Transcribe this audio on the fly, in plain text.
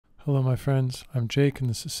Hello, my friends. I'm Jake, and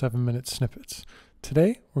this is 7-Minute Snippets.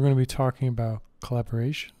 Today, we're going to be talking about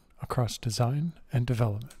collaboration across design and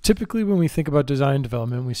development. Typically, when we think about design and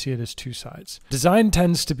development, we see it as two sides. Design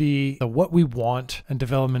tends to be what we want, and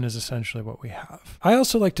development is essentially what we have. I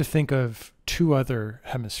also like to think of two other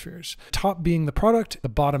hemispheres, top being the product, the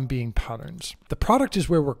bottom being patterns. The product is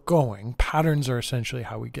where we're going. Patterns are essentially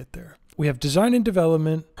how we get there. We have design and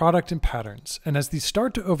development, product and patterns. And as these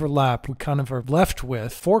start to overlap, we kind of are left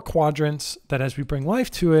with four quadrants that, as we bring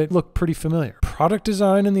life to it, look pretty familiar. Product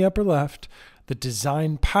design in the upper left, the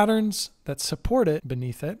design patterns that support it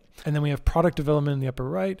beneath it, and then we have product development in the upper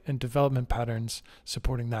right and development patterns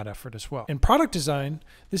supporting that effort as well. In product design,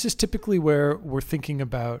 this is typically where we're thinking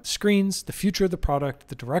about screens, the future of the product,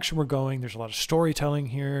 the direction we're going. There's a lot of storytelling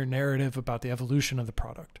here, narrative about the evolution of the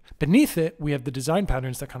product. Beneath it, we have the design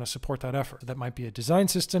patterns that kind of support that effort. That might be a design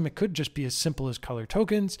system. It could just be as simple as color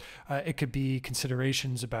tokens. It could be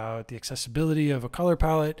considerations about the accessibility of a color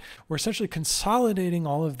palette. We're essentially consolidating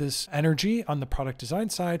all of this energy on the product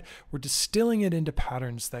design side. We're distilling it into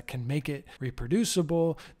patterns that can make it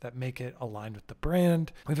reproducible, that make it aligned with the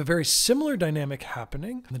brand. We have a very similar dynamic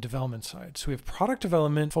happening on the development side. So we have product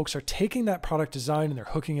development. Folks are taking that product design and they're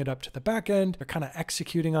hooking it up to the back end. They're kind of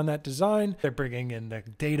executing on that design. They're bringing in the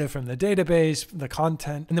data from the database, the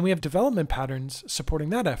content, and then we have development patterns supporting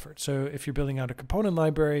that effort. So if you're building out a component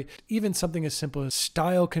library, even something as simple as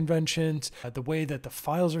style conventions, the way that the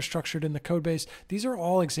files are structured in the code base, these are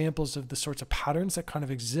all examples of the sorts of patterns that kind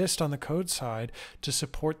of exist on the code side to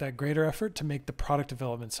support that greater effort to make the product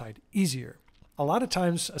development side easier. A lot of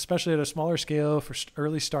times, especially at a smaller scale for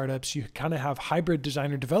early startups, you kind of have hybrid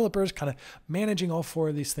designer developers kind of managing all four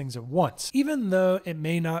of these things at once. Even though it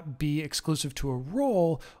may not be exclusive to a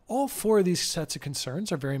role, all four of these sets of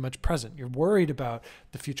concerns are very much present. You're worried about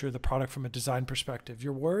the future of the product from a design perspective.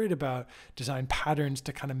 You're worried about design patterns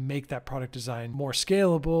to kind of make that product design more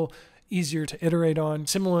scalable, easier to iterate on.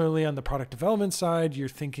 Similarly, on the product development side, you're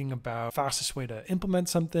thinking about fastest way to implement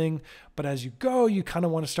something, but as you go, you kind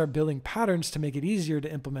of want to start building patterns to make it easier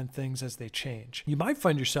to implement things as they change. You might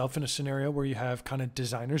find yourself in a scenario where you have kind of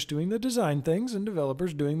designers doing the design things and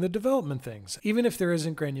developers doing the development things. Even if there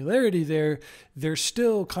isn't granularity there, they're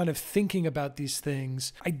still kind of thinking about these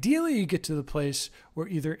things. Ideally, you get to the place where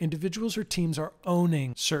either individuals or teams are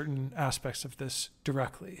owning certain aspects of this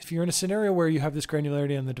directly. If you're in a scenario where you have this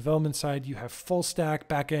granularity on the development side, you have full stack,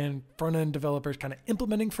 back end, front end developers kind of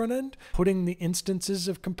implementing front end, putting the instances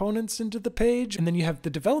of components into the page. And then you have the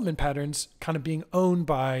development patterns kind of being owned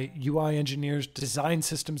by UI engineers, design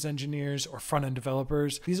systems engineers, or front end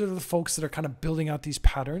developers. These are the folks that are kind of building out these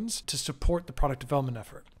patterns to support the product development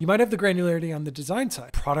effort. You might have the granularity on the design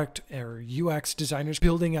side, product or UX designers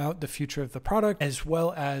building out the future of the product, as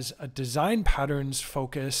well as a design patterns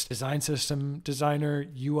focused design system designer,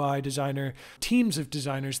 UI designer, teams of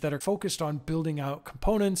designers that are focused on building out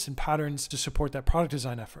components and patterns to support that product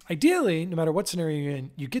design effort. Ideally, no matter what scenario you're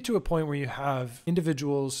in, you get to a point where you have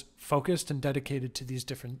individuals focused and dedicated to these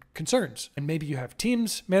different concerns. And maybe you have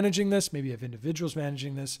teams managing this, maybe you have individuals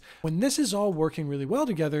managing this. When this is all working really well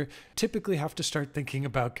together, typically have to start thinking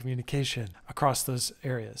about communication across those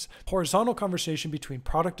areas. Horizontal conversation between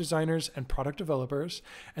product designers and product developers,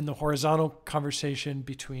 and the horizontal conversation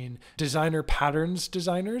between designer patterns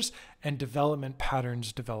designers and development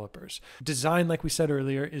patterns developers. Design, like we said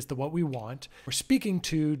earlier, is the what we want. We're speaking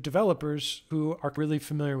to developers who are really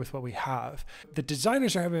familiar with what we have. The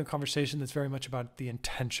designers are having a conversation that's very much about the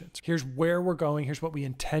intentions. Here's where we're going. Here's what we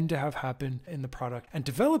intend to have happen in the product. And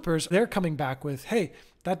developers, they're coming back with, hey,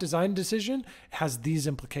 that design decision has these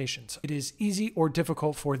implications. It is easy or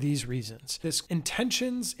difficult for these reasons. This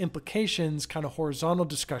intentions, implications, kind of horizontal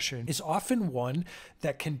discussion is often one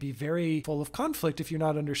that can be very full of conflict if you're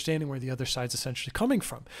not understanding where the other side's essentially coming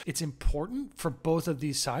from. It's important for both of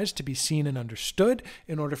these sides to be seen and understood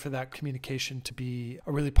in order for that communication to be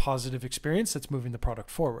a really positive experience that's moving the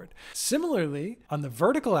product forward. Similarly, on the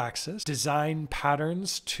vertical axis, design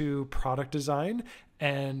patterns to product design,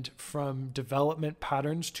 and from development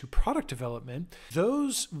patterns to product development,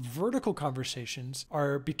 those vertical conversations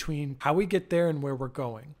are between how we get there and where we're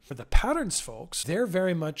going. For the patterns folks, they're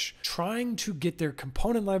very much trying to get their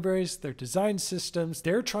component libraries, their design systems,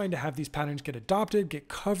 they're trying to have these patterns get adopted, get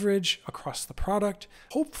coverage across the product.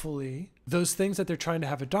 Hopefully, those things that they're trying to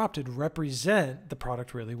have adopted represent the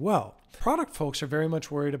product really well. Product folks are very much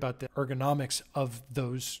worried about the ergonomics of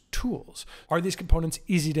those tools. Are these components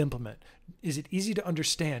easy to implement? Is it easy to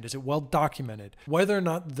understand? Is it well documented? Whether or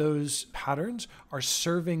not those patterns are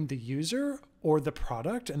serving the user or the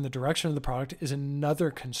product and the direction of the product is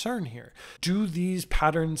another concern here. Do these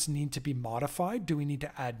patterns need to be modified? Do we need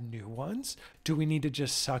to add new ones? Do we need to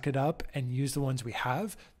just suck it up and use the ones we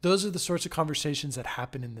have? Those are the sorts of conversations that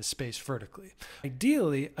happen in this space vertically.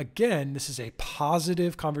 Ideally, again, this is a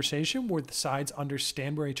positive conversation where the sides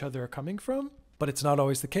understand where each other are coming from, but it's not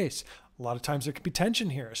always the case. A lot of times there can be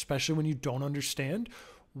tension here, especially when you don't understand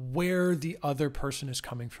where the other person is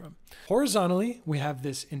coming from. Horizontally, we have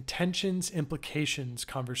this intentions, implications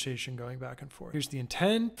conversation going back and forth. Here's the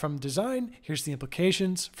intent from design. Here's the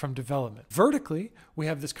implications from development. Vertically, we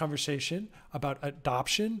have this conversation about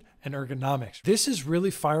adoption and ergonomics. This is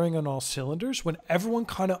really firing on all cylinders when everyone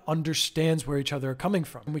kind of understands where each other are coming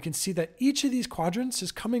from. And we can see that each of these quadrants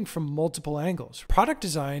is coming from multiple angles. Product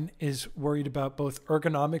design is worried about both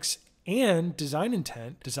ergonomics and design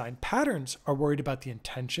intent. Design patterns are worried about the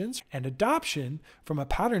intentions and adoption from a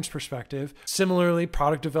patterns perspective. Similarly,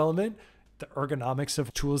 product development, the ergonomics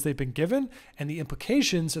of tools they've been given and the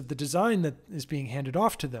implications of the design that is being handed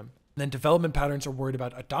off to them. And then development patterns are worried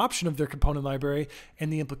about adoption of their component library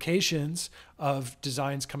and the implications of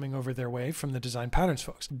designs coming over their way from the design patterns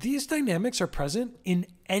folks. These dynamics are present in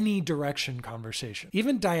any direction conversation.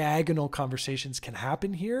 Even diagonal conversations can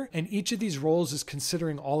happen here, and each of these roles is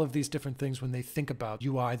considering all of these different things when they think about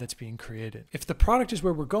UI that's being created. If the product is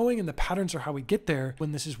where we're going and the patterns are how we get there,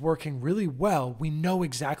 when this is working really well, we know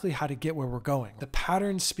exactly how to get where we're going. The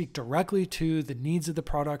patterns speak directly to the needs of the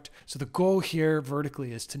product, so the goal here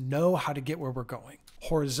vertically is to know how to get where we're going.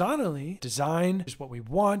 Horizontally, design is what we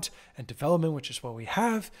want, and development, which is what we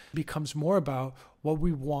have, becomes more about what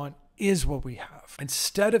we want is what we have.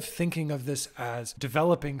 Instead of thinking of this as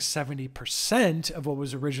developing 70% of what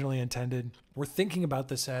was originally intended, we're thinking about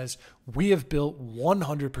this as we have built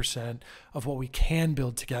 100% of what we can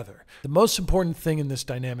build together. The most important thing in this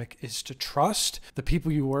dynamic is to trust the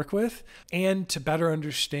people you work with and to better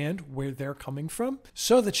understand where they're coming from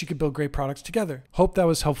so that you can build great products together. Hope that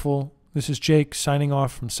was helpful. This is Jake signing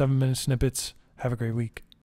off from 7 Minute Snippets. Have a great week.